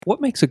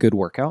What makes a good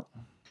workout?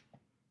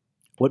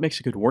 What makes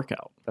a good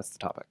workout? That's the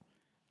topic.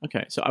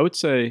 Okay, so I would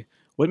say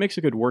what makes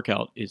a good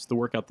workout is the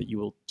workout that you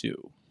will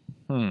do.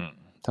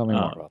 Tell me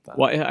more about that.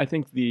 Well, I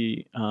think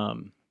I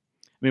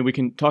mean, we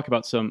can talk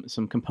about some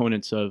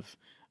components of,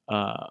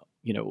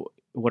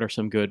 what are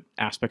some good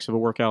aspects of a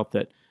workout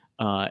that,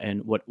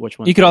 and which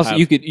ones You could will also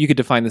have- you could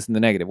define this in the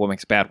negative. What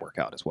makes a bad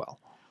workout as well?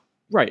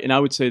 right, and I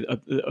would say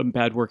a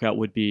bad workout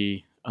would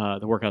be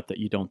the workout that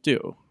you don't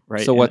do.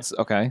 Right. So And, what's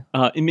okay?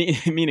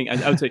 meaning,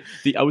 I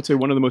would say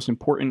one of the most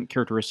important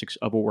characteristics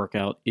of a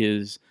workout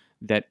is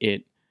that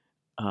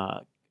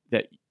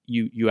that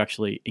you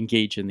actually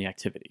engage in the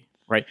activity.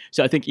 Right.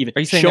 So I think even Are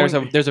you saying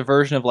showing, there's a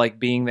version of like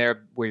being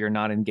there where you're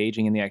not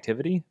engaging in the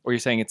activity, or you're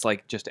saying it's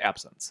like just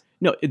absence?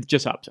 no, it's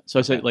just opposite. So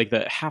I say Okay. like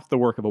half the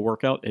work of a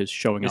workout is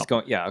showing It's up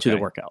going to the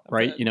workout.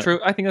 Right. True.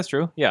 I think that's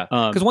true. Yeah.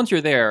 Because once you're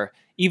there,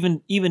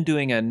 even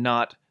doing a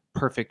not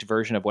perfect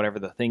version of whatever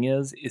the thing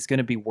is going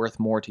to be worth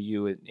more to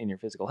you in your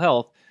physical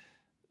health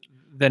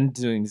than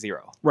doing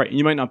zero. Right. And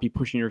you might not be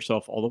pushing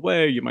yourself all the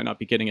way. You might not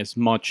be getting as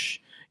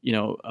much,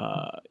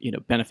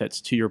 benefits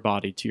to your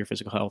body, to your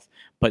physical health,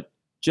 but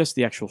just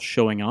the actual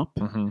showing up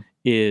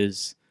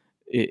is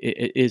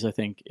I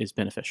think is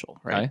beneficial.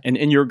 Right. Okay.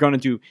 And you're going to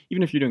do,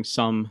 even if you're doing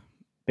some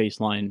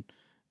baseline,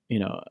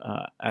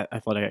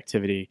 athletic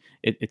activity,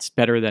 it's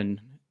better than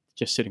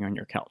just sitting on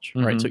your couch.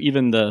 Right. Mhm. So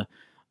even the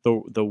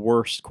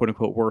worst, quote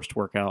unquote, worst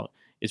workout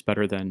is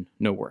better than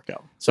no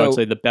workout. So I'd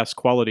say the best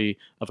quality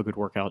of a good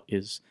workout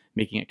is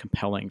making it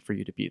compelling for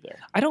you to be there.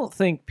 I don't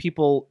think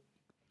people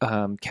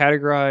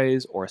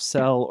categorize or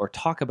sell or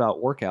talk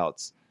about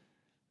workouts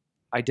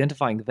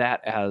identifying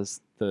that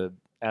as the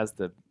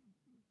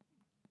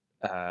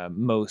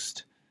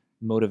most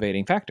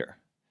motivating factor.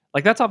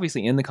 Like that's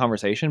obviously in the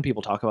conversation.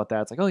 People talk about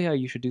that. It's like, oh yeah,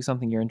 you should do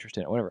something you're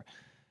interested in, or whatever.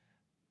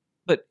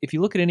 But if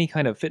you look at any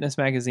kind of fitness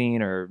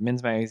magazine or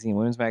men's magazine,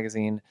 women's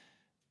magazine,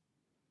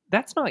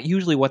 that's not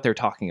usually what they're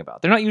talking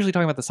about. They're not usually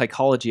talking about the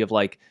psychology of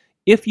like,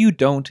 if you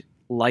don't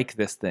like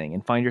this thing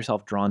and find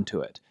yourself drawn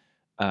to it,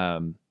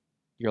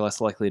 you're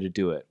less likely to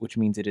do it, which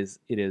means it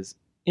is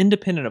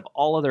independent of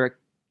all other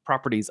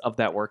properties of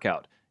that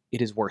workout.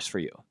 It is worse for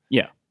you.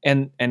 Yeah.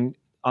 And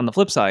on the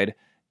flip side,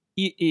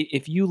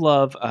 if you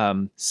love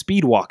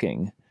speed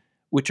walking,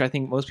 which I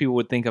think most people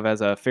would think of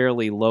as a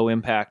fairly low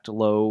impact,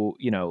 low,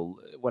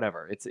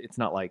 whatever. It's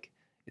not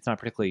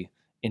particularly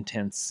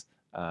intense,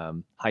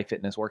 high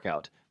fitness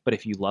workout. But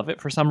if you love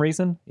it for some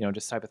reason,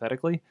 just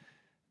hypothetically,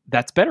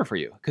 that's better for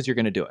you because you're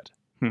going to do it.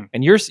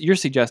 And you're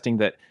suggesting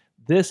that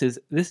this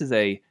is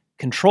a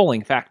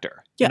controlling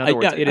factor. Yeah, in other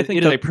words, I think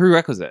it is a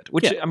prerequisite,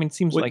 which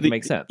seems like it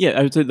makes sense. Yeah,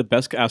 I would say the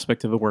best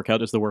aspect of a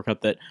workout is the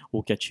workout that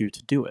will get you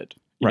to do it,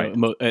 right?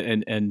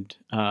 And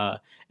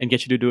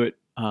get you to do it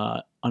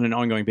on an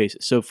ongoing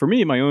basis. So for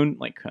me, my own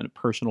like kind of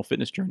personal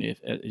fitness journey,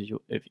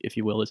 if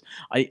you will, is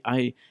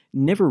I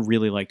never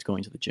really liked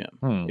going to the gym.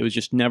 It was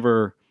just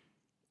never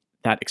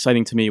that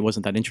exciting to me. It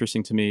wasn't that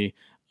interesting to me.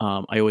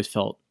 I always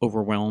felt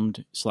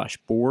overwhelmed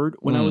 / bored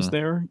when I was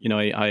there.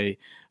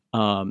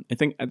 I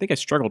think I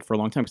struggled for a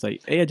long time because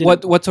I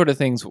didn't. What sort of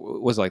things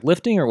was it, like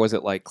lifting, or was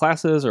it like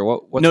classes, or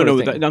what? No,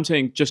 I'm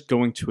saying just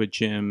going to a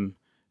gym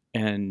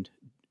and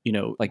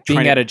like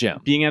being at a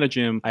gym. Being at a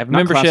gym. I have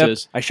membership.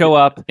 Classes, I show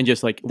up and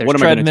just like there's what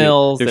am I going to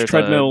do? There's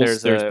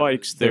treadmills. There's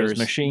bikes. There's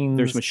machines.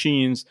 There's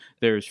machines.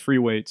 There's free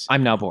weights.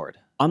 I'm now bored.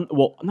 I'm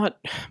not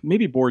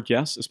maybe bored,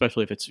 yes,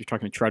 especially if you're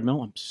talking a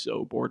treadmill. I'm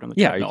so bored on the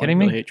Yeah, treadmill. are you kidding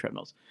me? I really hate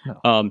treadmills.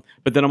 No.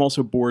 But then I'm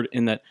also bored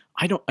in that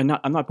I'm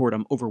not bored.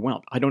 I'm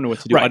overwhelmed. I don't know what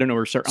to do. Right. I don't know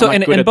where to start. So I'm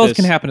not good and at both this.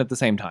 can happen at the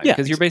same time. Yeah,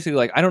 because you're basically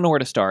like, I don't know where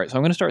to start, so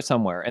I'm going to start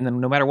somewhere, and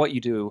then no matter what you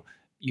do,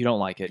 you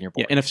don't like it, and you're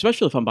bored. Yeah, and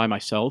especially if I'm by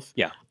myself.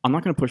 Yeah, I'm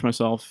not going to push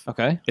myself.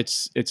 Okay.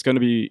 It's going to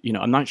be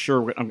I'm not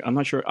sure. I'm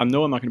not sure. I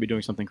know I'm not going to be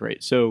doing something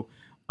great. So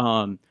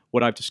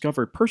what I've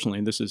discovered personally,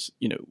 and this is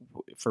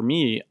for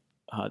me.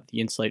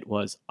 The insight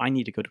was I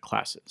need to go to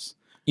classes.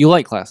 You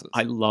like classes?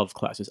 I love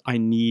classes. I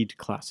need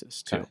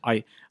classes too.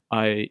 Okay.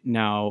 I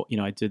now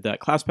I did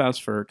that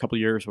ClassPass for a couple of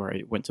years where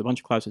I went to a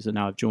bunch of classes, and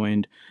now I've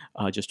joined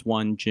just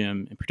one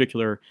gym in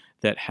particular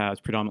that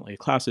has predominantly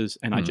classes,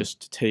 and I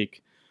just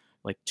take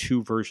like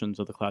 2 versions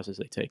of the classes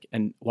they take.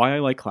 And why I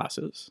like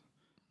classes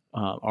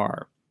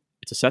are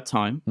it's a set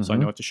time, so I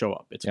know I have to show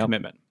up. It's a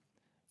commitment.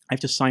 I have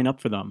to sign up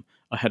for them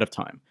ahead of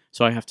time,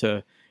 so I have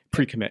to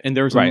pre-commit, and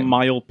there's a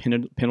mild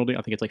penalty.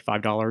 I think it's like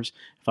 $5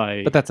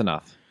 But that's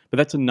enough. But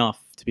that's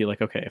enough to be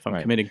like, okay, if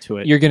I'm committing to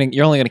it, you're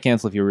only going to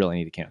cancel if you really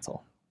need to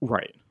cancel.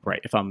 Right.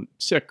 If I'm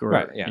sick or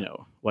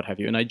what have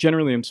you, and I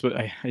generally am.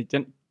 I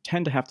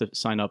tend to have to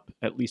sign up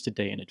at least a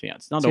day in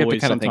advance. Not so always. You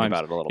have to sometimes think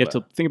about it a little you have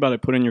to think about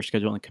it, put it in your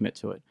schedule, and commit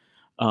to it.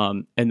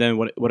 And then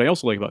what I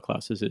also like about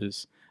classes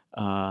is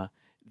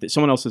that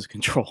someone else is in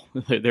control.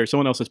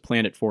 Someone else has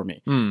planned it for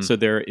me. So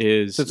there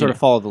is sort of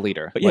follow the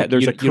leader. But yeah,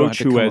 there's a coach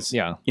who has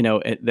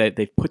that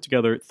they've put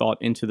together thought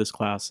into this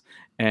class,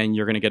 and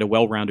you're going to get a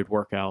well-rounded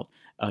workout.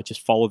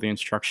 Just follow the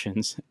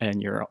instructions,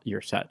 and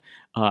you're set.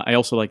 I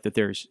also like that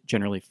there's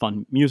generally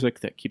fun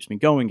music that keeps me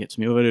going, gets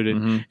me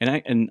motivated,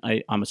 and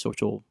I'm a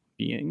social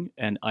being,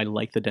 and I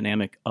like the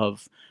dynamic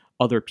of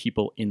other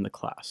people in the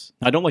class.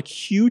 I don't like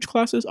huge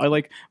classes. I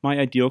like my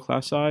ideal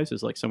class size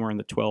is like somewhere in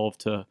the 12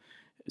 to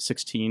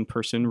 16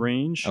 person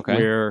range. Okay.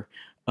 Where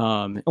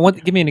And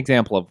give me an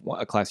example of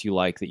a class you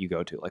like that you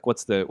go to. Like,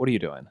 what are you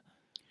doing?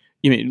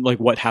 you mean like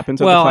what happens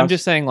at the Well, class? I'm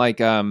just saying,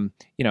 like,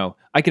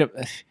 I could.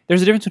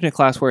 There's a difference between a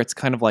class where it's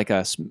kind of like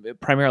a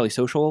primarily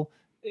social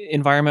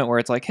environment where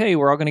it's like, hey,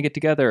 we're all going to get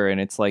together, and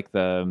it's like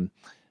the,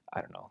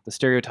 I don't know, the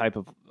stereotype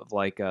of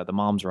like the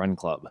Moms Run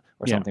Club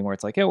or Yeah. something where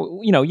it's like, yeah,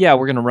 yeah,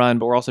 we're going to run,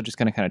 but we're also just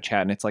going to kind of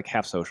chat, and it's like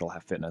half social,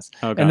 half fitness.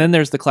 Okay. And then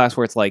there's the class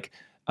where it's like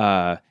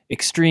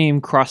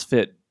extreme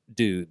CrossFit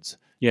dudes,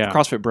 Yeah.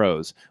 CrossFit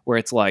bros, where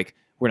it's like,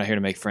 we're not here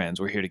to make friends,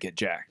 we're here to get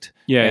jacked.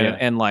 Yeah. And, Yeah.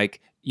 and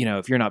like,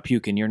 if you're not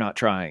puking, you're not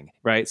trying,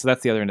 right? So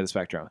that's the other end of the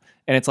spectrum.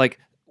 And it's like,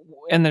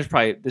 and this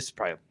is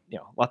probably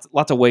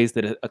lots of ways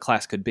that a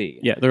class could be.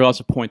 Yeah, there are lots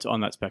of points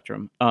on that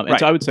spectrum, and Right.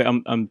 so I would say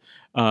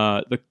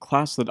the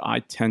class that I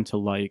tend to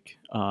like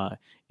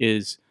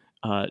is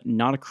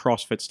not a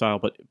CrossFit style,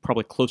 but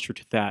probably closer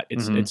to that.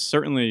 It's Mhm. it's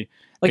certainly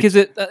Like, it's- is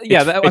it?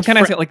 it's- I'm it's kind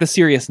of fr- asking like the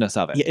seriousness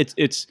of it. yeah,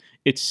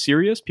 it's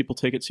serious. People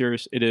take it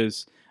serious. It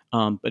is,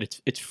 but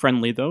it's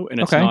friendly though,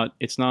 and Okay.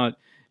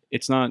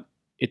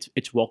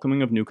 it's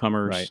welcoming of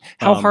newcomers. Right.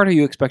 How hard are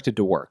you expected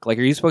to work? Like,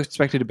 are you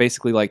expected to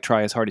basically like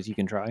try as hard as you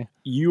can try?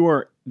 You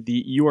are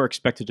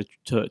expected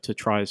to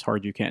try as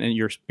hard as you can, and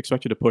you're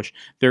expected to push.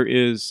 There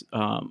is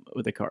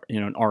what they call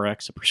an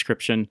RX, a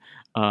prescription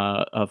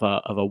of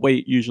a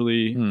weight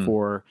usually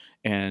for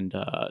and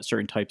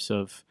certain types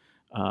of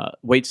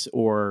weights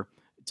or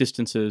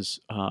distances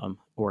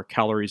or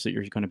calories that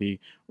you're going to be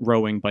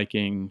rowing,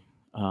 biking.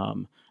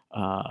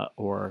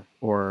 Or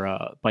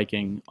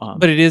biking.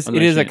 But it is on a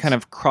machines. kind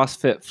of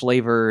CrossFit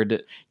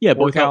flavored. Yeah,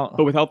 but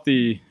workout. without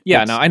the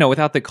Yeah, it's- no, I know,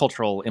 without the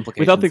cultural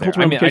implications. without the there.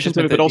 cultural I mean, I implications just of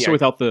it, meant but that also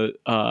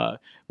the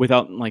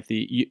without like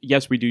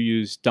yes, we do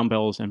use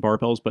dumbbells and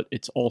barbells, but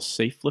it's all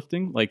safe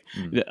lifting. Like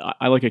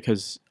I like it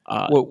because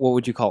what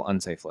would you call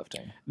unsafe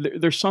lifting?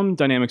 there's some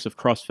dynamics of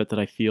CrossFit that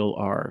I feel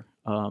are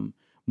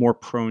more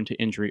prone to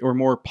injury or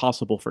more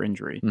possible for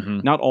injury.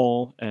 Mhm. Not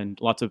all, and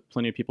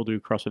plenty of people do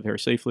CrossFit very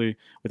safely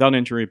without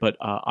injury, but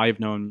I've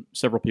known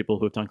several people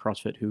who have done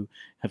CrossFit who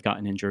have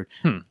gotten injured.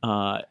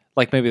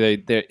 Like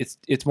maybe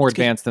it's more 'cause-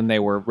 advanced than they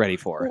were ready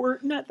for. Or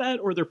not that,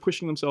 or they're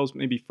pushing themselves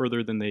maybe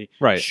further than they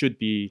Right. should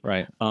be.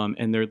 Right.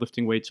 And they're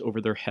lifting weights over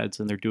their heads,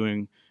 and they're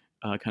doing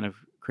kind of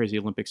crazy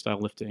Olympic style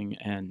lifting,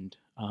 and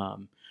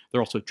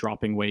they're also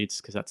dropping weights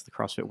because that's the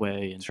CrossFit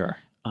way. And Sure.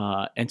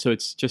 and so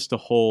it's just a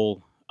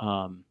whole.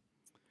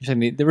 You're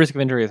saying the risk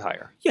of injury is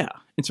higher. Yeah,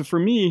 and so for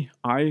me,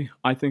 I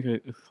think a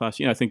class.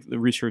 I think the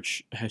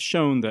research has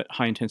shown that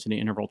high intensity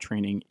interval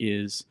training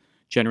is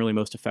generally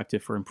most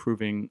effective for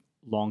improving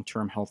long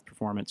term health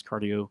performance,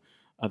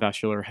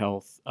 cardiovascular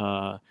health.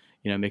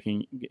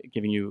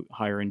 Giving you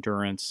higher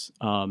endurance,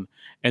 and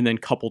then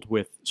coupled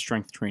with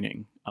strength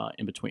training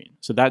in between.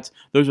 So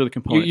those are the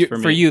components for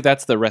me. For you,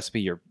 that's the recipe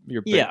you're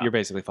Yeah.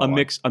 basically a following.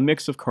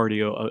 mix of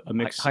cardio, a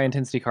mix high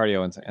intensity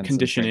cardio and some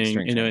conditioning,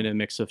 strength and training. a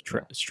mix of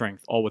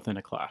strength, all within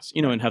a class.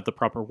 And have the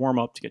proper warm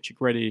up to get you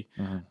ready.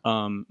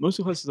 Mhm. Most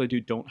of the classes I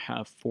do don't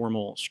have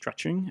formal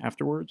stretching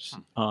afterwards,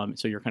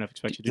 so you're kind of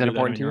expected to Is that do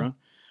important that on to your you?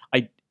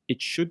 own.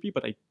 It should be,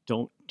 but I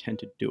don't tend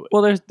to do it.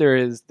 Well, there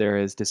is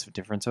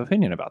difference of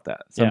opinion about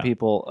that. Some Yeah.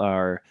 people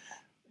are,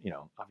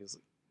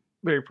 obviously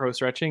very pro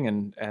stretching,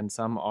 and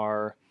some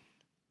are.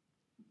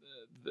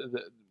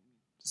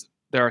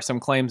 There are some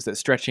claims that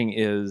stretching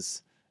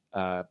is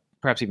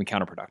perhaps even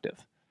counterproductive,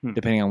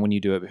 depending on when you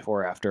do it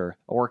before or after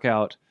a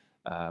workout.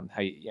 How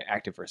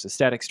active versus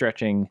static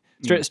stretching.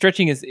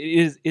 Stretching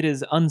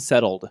is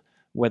unsettled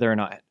whether or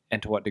not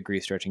and to what degree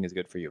stretching is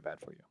good for you or bad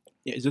for you.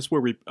 Yeah, is this where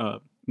we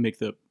make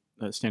the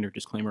standard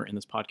disclaimer in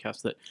this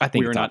podcast that I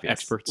think we are it's not obvious.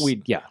 experts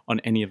Yeah.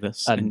 on any of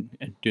this, and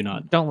do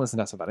not Don't listen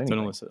to us about anything.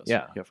 don't listen to us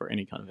Yeah. for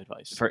any kind of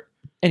advice. For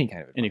any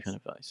kind of advice. Any kind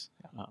of advice.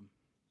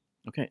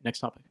 Okay, next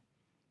topic.